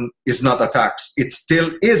exaction is not a tax. It still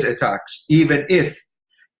is a tax, even if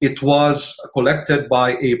it was collected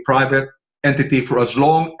by a private entity, for as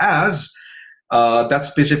long as that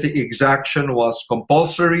specific exaction was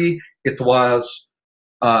compulsory. It was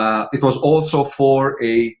also for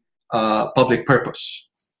a public purpose.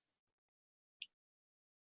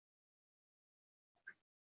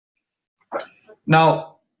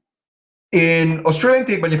 Now, in Australian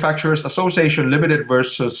Tape Manufacturers Association Limited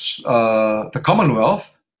versus the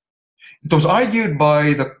Commonwealth, it was argued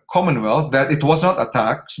by the Commonwealth that it was not a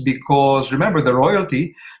tax because, remember, the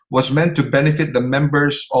royalty was meant to benefit the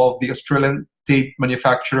members of the Australian Tape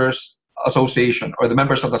Manufacturers Association, or the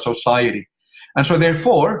members of the society. And so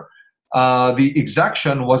therefore, the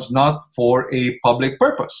exaction was not for a public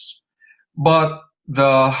purpose. But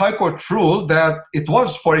the High Court ruled that it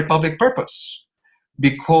was for a public purpose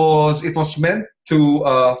because it was meant to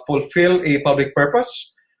fulfill a public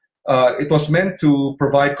purpose. It was meant to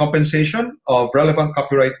provide compensation of relevant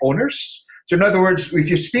copyright owners. So in other words, if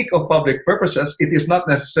you speak of public purposes, it is not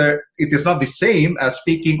the same as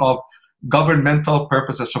speaking of governmental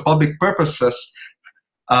purposes. So public purposes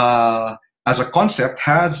as a concept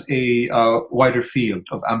has a wider field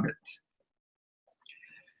of ambit.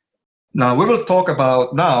 Now we will talk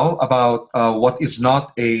about what is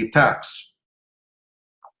not a tax.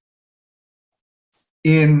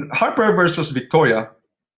 In Harper versus Victoria,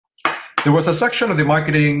 there was a section of the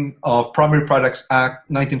Marketing of Primary Products Act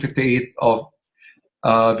 1958 of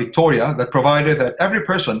Victoria that provided that every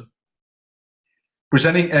person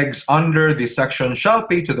presenting eggs under this section shall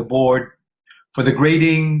pay to the board for the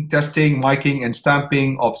grading, testing, marking, and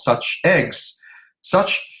stamping of such eggs,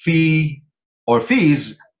 such fee or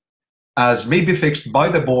fees as may be fixed by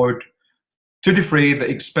the board to defray the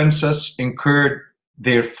expenses incurred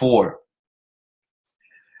therefor.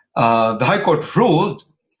 The High Court ruled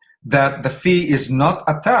that the fee is not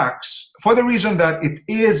a tax for the reason that it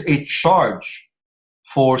is a charge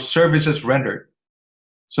for services rendered.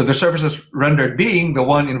 So the services rendered being the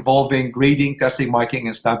one involving grading, testing, marking,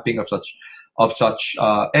 and stamping of such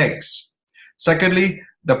eggs. Secondly,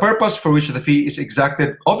 the purpose for which the fee is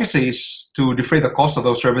exacted obviously is to defray the cost of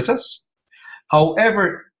those services.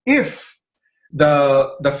 However, if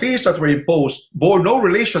the fees that were imposed bore no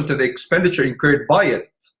relation to the expenditure incurred by it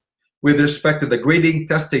with respect to the grading,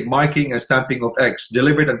 testing, marking, and stamping of eggs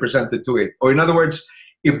delivered and presented to it, or in other words,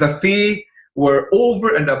 if the fee were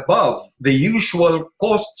over and above the usual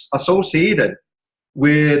costs associated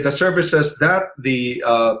with the services that the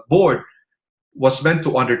board was meant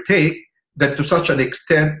to undertake, that to such an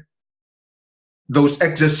extent, those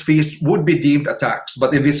excess fees would be deemed a tax.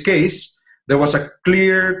 But in this case, there was a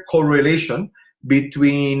clear correlation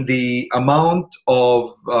between the amount of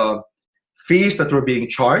fees that were being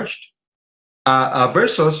charged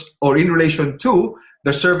versus or in relation to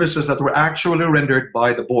the services that were actually rendered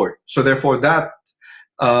by the board. So therefore that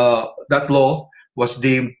law was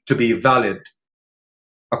deemed to be valid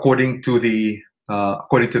according to the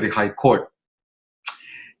High Court.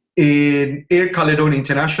 In Air Caledonia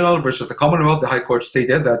International versus the Commonwealth, the High Court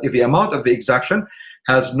stated that if the amount of the exaction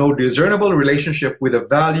has no discernible relationship with the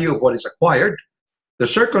value of what is acquired, the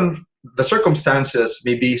circumstances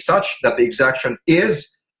may be such that the exaction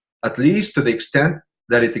is, at least to the extent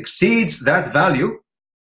that it exceeds that value,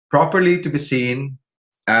 properly to be seen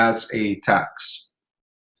as a tax.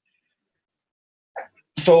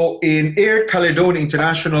 So in Air Caledonia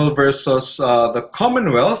International versus the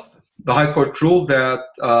Commonwealth, the High Court ruled that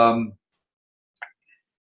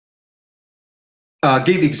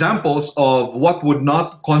gave examples of what would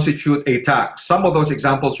not constitute a tax. Some of those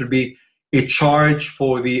examples would be a charge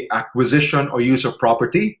for the acquisition or use of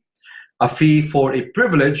property, a fee for a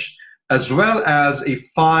privilege, as well as a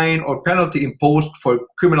fine or penalty imposed for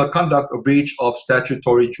criminal conduct or breach of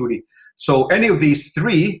statutory duty. So any of these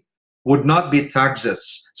three would not be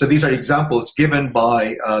taxes. So these are examples given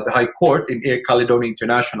by the High Court in Air Caledonia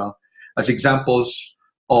International as examples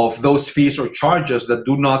of those fees or charges that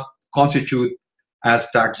do not constitute as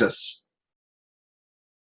taxes.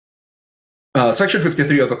 Section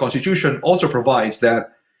 53 of the Constitution also provides that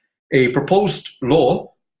a proposed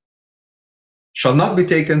law shall not be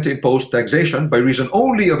taken to impose taxation by reason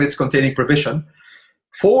only of its containing provision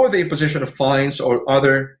for the imposition of fines or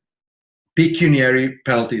other pecuniary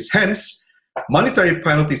penalties. Hence, monetary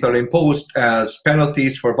penalties that are imposed as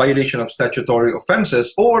penalties for violation of statutory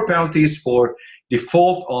offenses or penalties for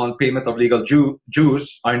default on payment of legal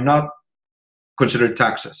dues are not considered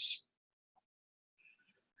taxes.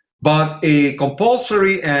 But a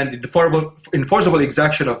compulsory and enforceable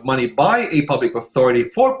exaction of money by a public authority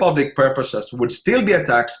for public purposes would still be a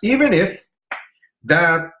tax, even if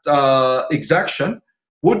that exaction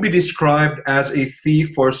would be described as a fee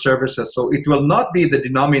for services. So it will not be the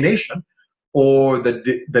denomination or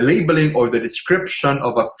the labeling or the description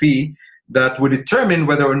of a fee that would determine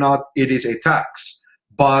whether or not it is a tax,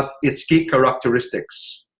 but its key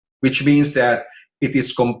characteristics, which means that it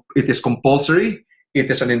is compulsory, it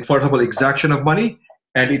is an enforceable exaction of money,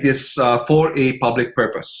 and it is for a public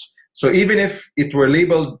purpose. So even if it were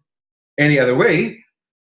labeled any other way,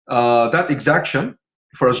 that exaction,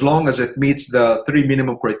 for as long as it meets the three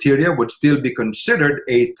minimum criteria, would still be considered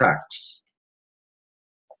a tax.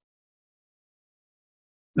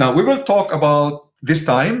 Now, we will talk about this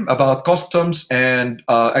time about customs and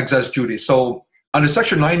excise duties. So under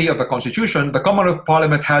Section 90 of the Constitution, the Commonwealth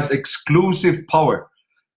Parliament has exclusive power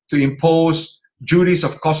to impose duties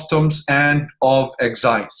of customs and of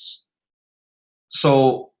excise.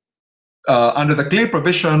 So under the clear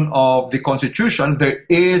provision of the Constitution, there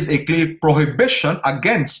is a clear prohibition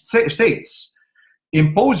against states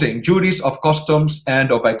imposing duties of customs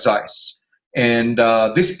and of excise. And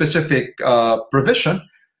this specific provision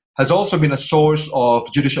has also been a source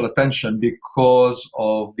of judicial attention because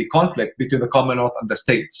of the conflict between the Commonwealth and the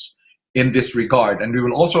states in this regard. And we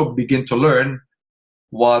will also begin to learn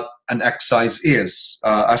what an excise is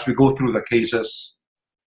as we go through the cases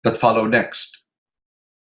that follow next.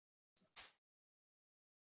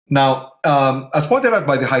 Now, as pointed out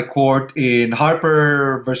by the High Court in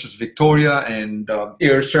Harper versus Victoria and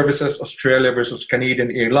Air Services Australia versus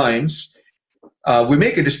Canadian Airlines, we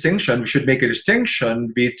should make a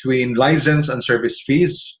distinction between license and service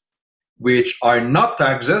fees, which are not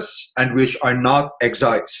taxes and which are not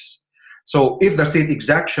excise. So if the state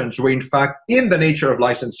exactions were in fact in the nature of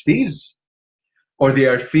license fees, or they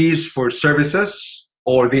are fees for services,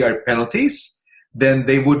 or they are penalties, then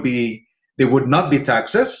they would not be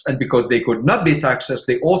taxes, and because they could not be taxes,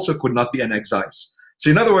 they also could not be an excise. So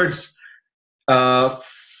in other words,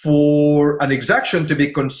 for an exaction to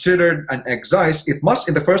be considered an excise, it must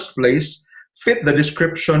in the first place fit the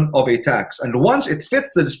description of a tax. And once it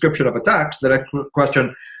fits the description of a tax, the next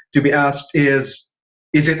question to be asked is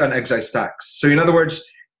it an excise tax? So in other words,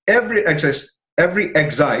 every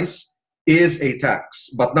excise is a tax,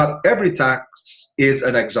 but not every tax is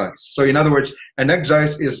an excise. So in other words, an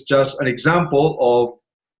excise is just an example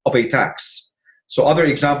of a tax. So other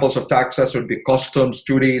examples of taxes would be customs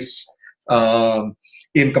duties,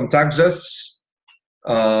 income taxes,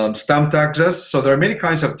 stamp taxes. So there are many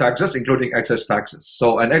kinds of taxes, including excise taxes.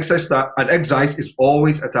 So an excise is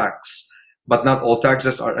always a tax, but not all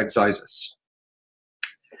taxes are excises.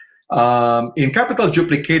 In Capital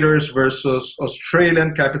Duplicators versus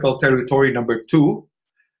Australian Capital Territory number 2,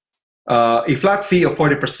 a flat fee of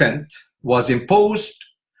 40% was imposed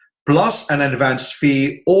plus an advance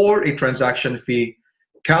fee or a transaction fee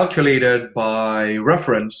calculated by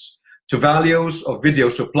reference to values of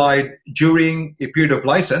videos supplied during a period of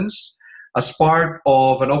license as part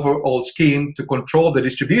of an overall scheme to control the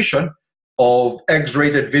distribution of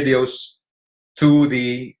X-rated videos to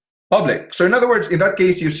the public. So in other words, in that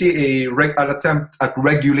case, you see an attempt at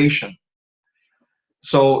regulation.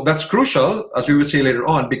 So that's crucial, as we will see later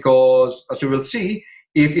on, because as we will see,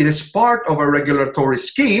 if it is part of a regulatory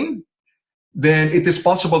scheme, then it is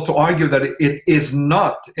possible to argue that it is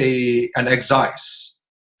not an excise,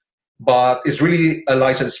 but it's really a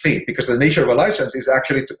license fee, because the nature of a license is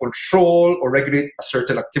actually to control or regulate a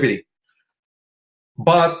certain activity.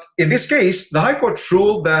 But in this case, the High Court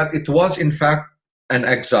ruled that it was in fact an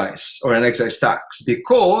excise or an excise tax,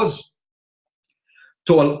 because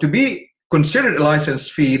to be considered a license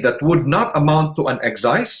fee that would not amount to an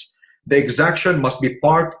excise, the exaction must be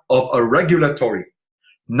part of a regulatory,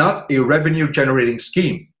 not a revenue-generating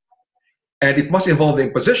scheme. And it must involve the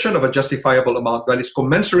imposition of a justifiable amount that is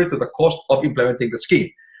commensurate to the cost of implementing the scheme,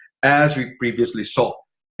 as we previously saw.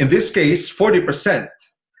 In this case, 40%,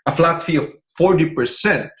 a flat fee of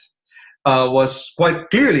 40% was quite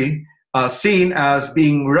clearly seen as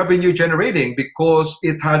being revenue-generating, because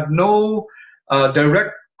it had no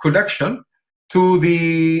direct connection to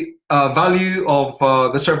the value of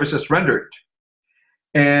the services rendered.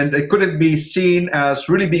 And it couldn't be seen as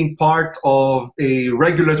really being part of a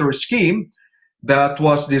regulatory scheme that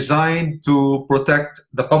was designed to protect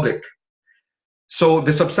the public. So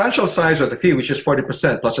the substantial size of the fee, which is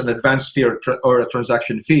 40% plus an advance fee or a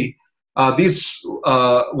transaction fee, these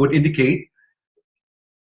would indicate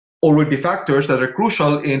or would be factors that are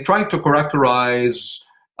crucial in trying to characterize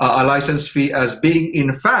a license fee as being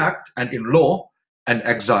in fact and in law an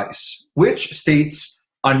excise, which states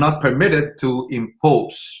are not permitted to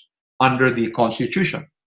impose under the Constitution.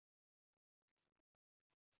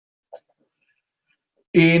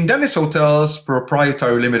 In Dennis Hotels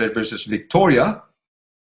Proprietary Limited versus Victoria,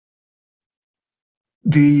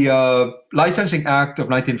 the Licensing Act of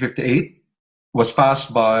 1958 was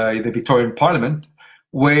passed by the Victorian Parliament,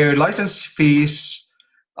 where license fees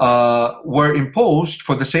were imposed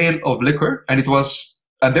for the sale of liquor, and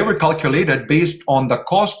they were calculated based on the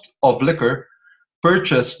cost of liquor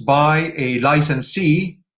purchased by a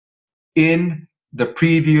licensee in the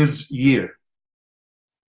previous year.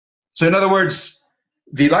 So in other words,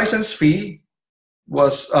 the license fee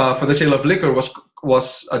was for the sale of liquor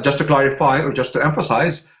was just to clarify or just to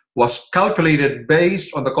emphasize, was calculated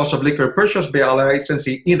based on the cost of liquor purchased by a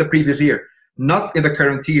licensee in the previous year, not in the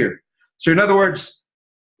current year. So in other words,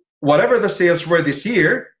 whatever the sales were this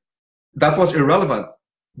year, that was irrelevant,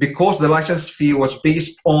 because the license fee was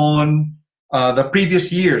based on the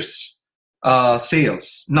previous year's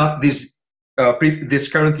sales, not this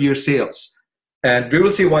current year's sales. And we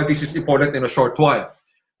will see why this is important in a short while.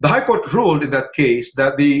 The High Court ruled in that case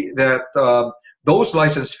that those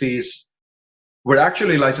license fees were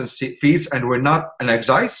actually license fees and were not an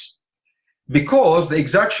excise, because the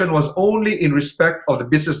exaction was only in respect of the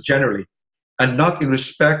business generally and not in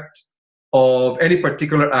respect of any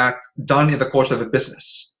particular act done in the course of the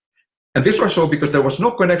business. And this was so because there was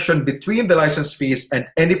no connection between the license fees and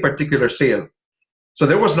any particular sale. So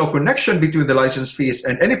there was no connection between the license fees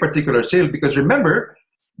and any particular sale, because remember,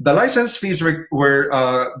 the license fees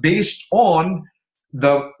were based on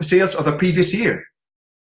the sales of the previous year.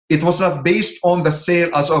 It was not based on the sale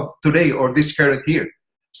as of today or this current year.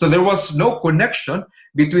 So there was no connection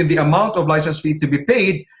between the amount of license fee to be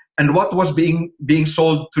paid and what was being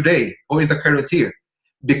sold today or in the current year.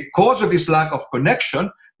 Because of this lack of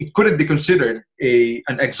connection, it couldn't be considered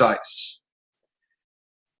an excise.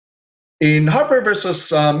 In Harper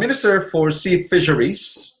versus Minister for Sea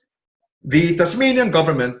Fisheries, the Tasmanian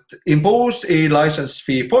government imposed a license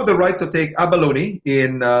fee for the right to take abalone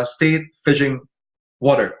in state fishing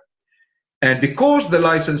water. And because the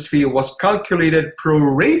license fee was calculated pro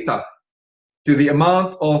rata to the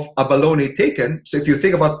amount of abalone taken, so if you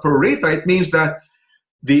think about pro rata, it means that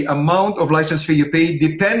the amount of license fee you pay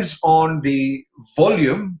depends on the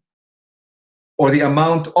volume or the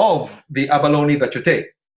amount of the abalone that you take.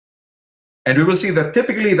 And we will see that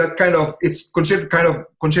typically it's considered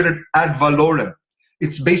ad valorem.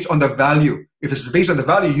 It's based on the value. If it's based on the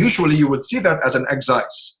value, usually you would see that as an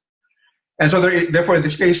excise. And so therefore, in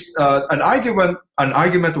this case, an argument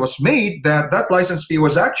was made that license fee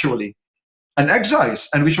was actually an excise,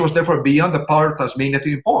 and which was therefore beyond the power of Tasmania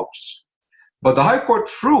to impose. But the High Court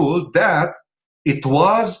ruled that it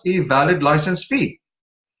was a valid license fee,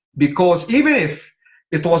 because even if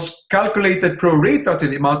it was calculated pro rata to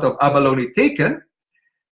the amount of abalone taken,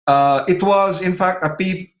 It was, in fact,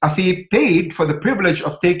 a fee paid for the privilege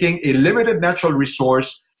of taking a limited natural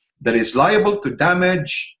resource that is liable to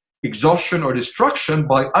damage, exhaustion, or destruction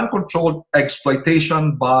by uncontrolled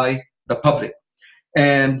exploitation by the public.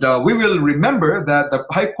 And we will remember that the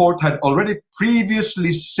High Court had already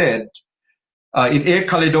previously said in Air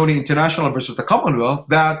Caledonia International versus the Commonwealth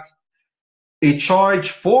that a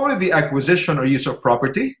charge for the acquisition or use of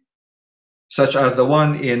property, such as the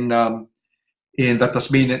one in that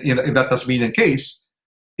Tasmanian case,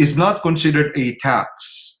 is not considered a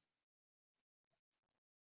tax.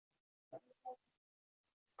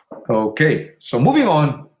 Okay, so moving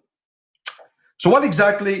on. So what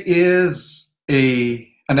exactly is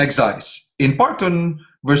an excise? In Parton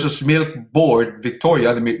versus Milk Board,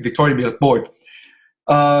 Victoria, the Victoria Milk Board,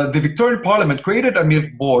 the Victorian Parliament created a milk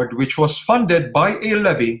board which was funded by a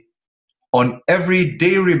levy on every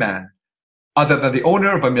dairyman other than the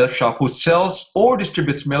owner of a milk shop who sells or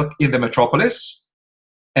distributes milk in the metropolis,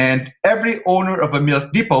 and every owner of a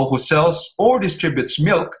milk depot who sells or distributes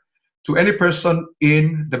milk to any person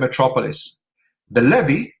in the metropolis. The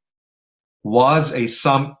levy was a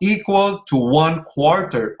sum equal to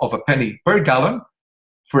 1/4 of a penny per gallon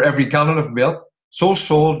for every gallon of milk so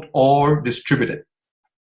sold or distributed.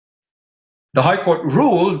 The High Court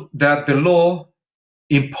ruled that the law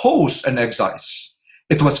imposed an excise.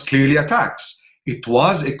 It was clearly a tax. It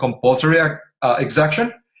was a compulsory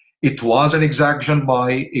exaction. It was an exaction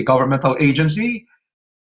by a governmental agency,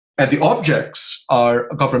 and the objects are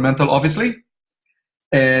governmental, obviously.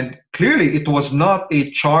 And clearly, it was not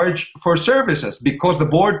a charge for services because the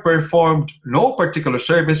board performed no particular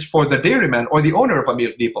service for the dairyman or the owner of a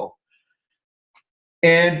milk depot.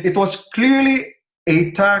 And it was clearly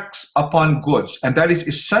a tax upon goods, and that is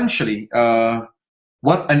essentially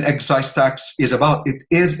what an excise tax is about. It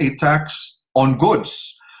is a tax on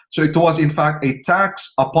goods. So it was, in fact, a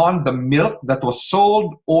tax upon the milk that was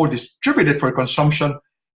sold or distributed for consumption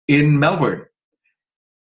in Melbourne.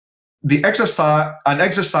 An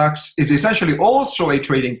excise tax is essentially also a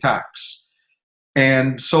trading tax.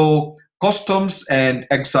 And so customs and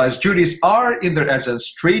excise duties are, in their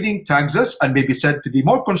essence, trading taxes and may be said to be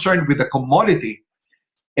more concerned with the commodity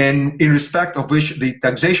and in respect of which the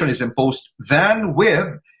taxation is imposed than with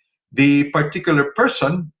the particular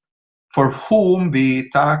person for whom the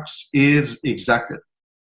tax is exacted.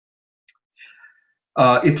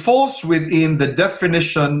 It falls within the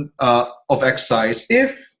definition of excise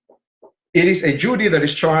if it is a duty that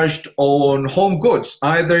is charged on home goods,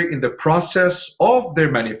 either in the process of their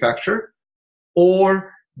manufacture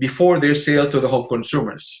or before their sale to the home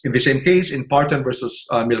consumers. In the same case, in Parton versus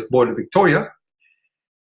Milk Board of Victoria,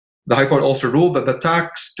 the High Court also ruled that the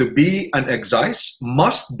tax to be an excise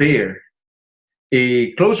must bear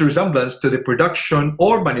a close resemblance to the production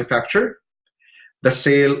or manufacture, the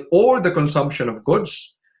sale or the consumption of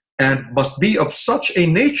goods, and must be of such a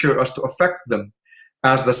nature as to affect them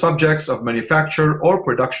as the subjects of manufacture or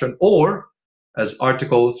production or as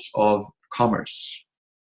articles of commerce.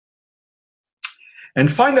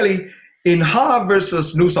 And finally, in Ha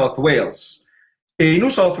versus New South Wales, a New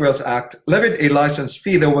South Wales Act levied a license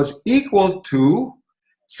fee that was equal to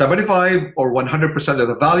 75 or 100% of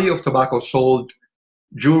the value of tobacco sold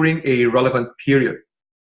during a relevant period.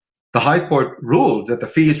 The High Court ruled that the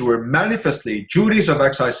fees were manifestly duties of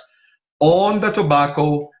excise on the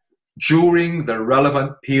tobacco during the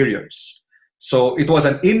relevant periods. So it was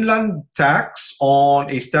an inland tax on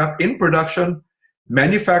a step in production,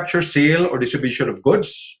 manufacture, sale, or distribution of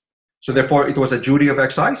goods. So therefore, it was a duty of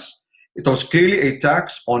excise. It was clearly a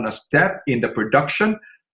tax on a step in the production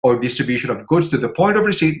or distribution of goods to the point of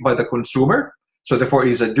receipt by the consumer. So therefore,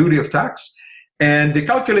 it is a duty of tax. And the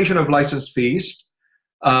calculation of license fees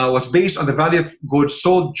was based on the value of goods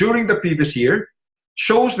sold during the previous year,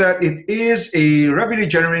 shows that it is a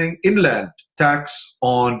revenue-generating inland tax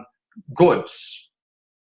on goods.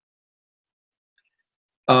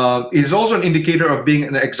 It is also an indicator of being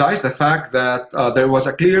an excise, the fact that there was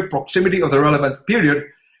a clear proximity of the relevant period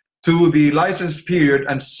to the license period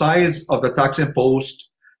and size of the tax imposed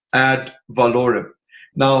ad valorem.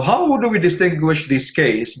 Now, how do we distinguish this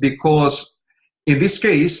case? Because in this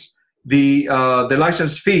case, the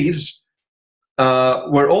license fees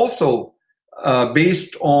were also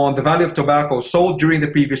based on the value of tobacco sold during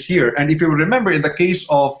the previous year. And if you remember, in the case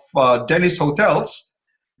of Dennis Hotels,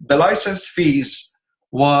 the license fees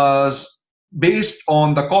was based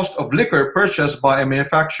on the cost of liquor purchased by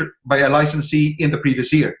a licensee in the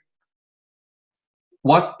previous year.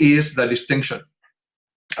 What is the distinction?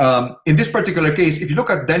 In this particular case, if you look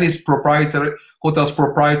at Dennis Hotels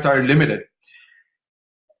Proprietary Limited,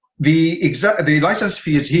 the license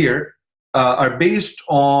fees here are based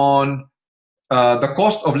on the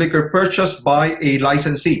cost of liquor purchased by a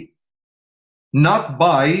licensee, not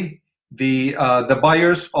by the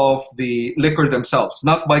buyers of the liquor themselves,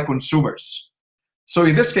 not by consumers. So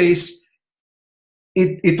in this case,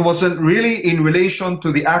 it wasn't really in relation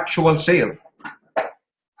to the actual sale,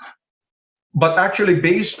 but actually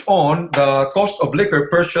based on the cost of liquor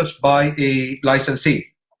purchased by a licensee.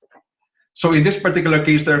 So in this particular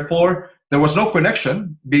case, therefore, there was no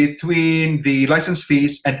connection between the license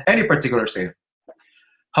fees and any particular sale.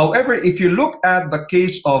 However, if you look at the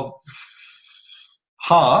case of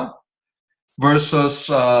Ha versus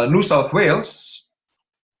New South Wales,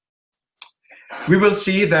 we will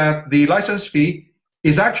see that the license fee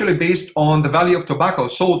is actually based on the value of tobacco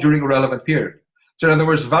sold during a relevant period. So in other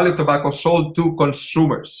words, value of tobacco sold to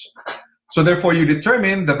consumers. So therefore, you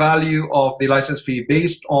determine the value of the license fee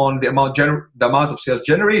based on the amount of sales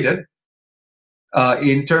generated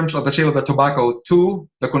in terms of the sale of the tobacco to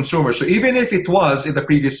the consumer. So even if it was in the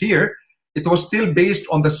previous year, it was still based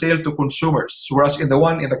on the sale to consumers. Whereas in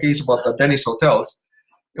the case about the Dennis hotels,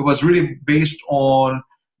 it was really based on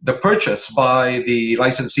the purchase by the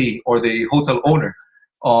licensee or the hotel owner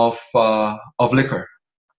of liquor.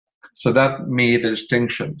 So that made the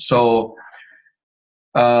distinction. So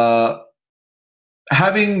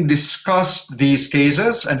having discussed these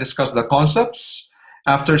cases and discussed the concepts,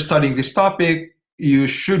 after studying this topic, you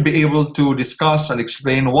should be able to discuss and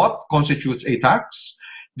explain what constitutes a tax,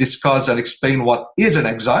 discuss and explain what is an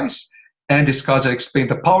excise, and discuss and explain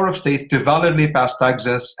the power of states to validly pass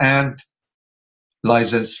taxes and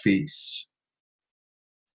license fees.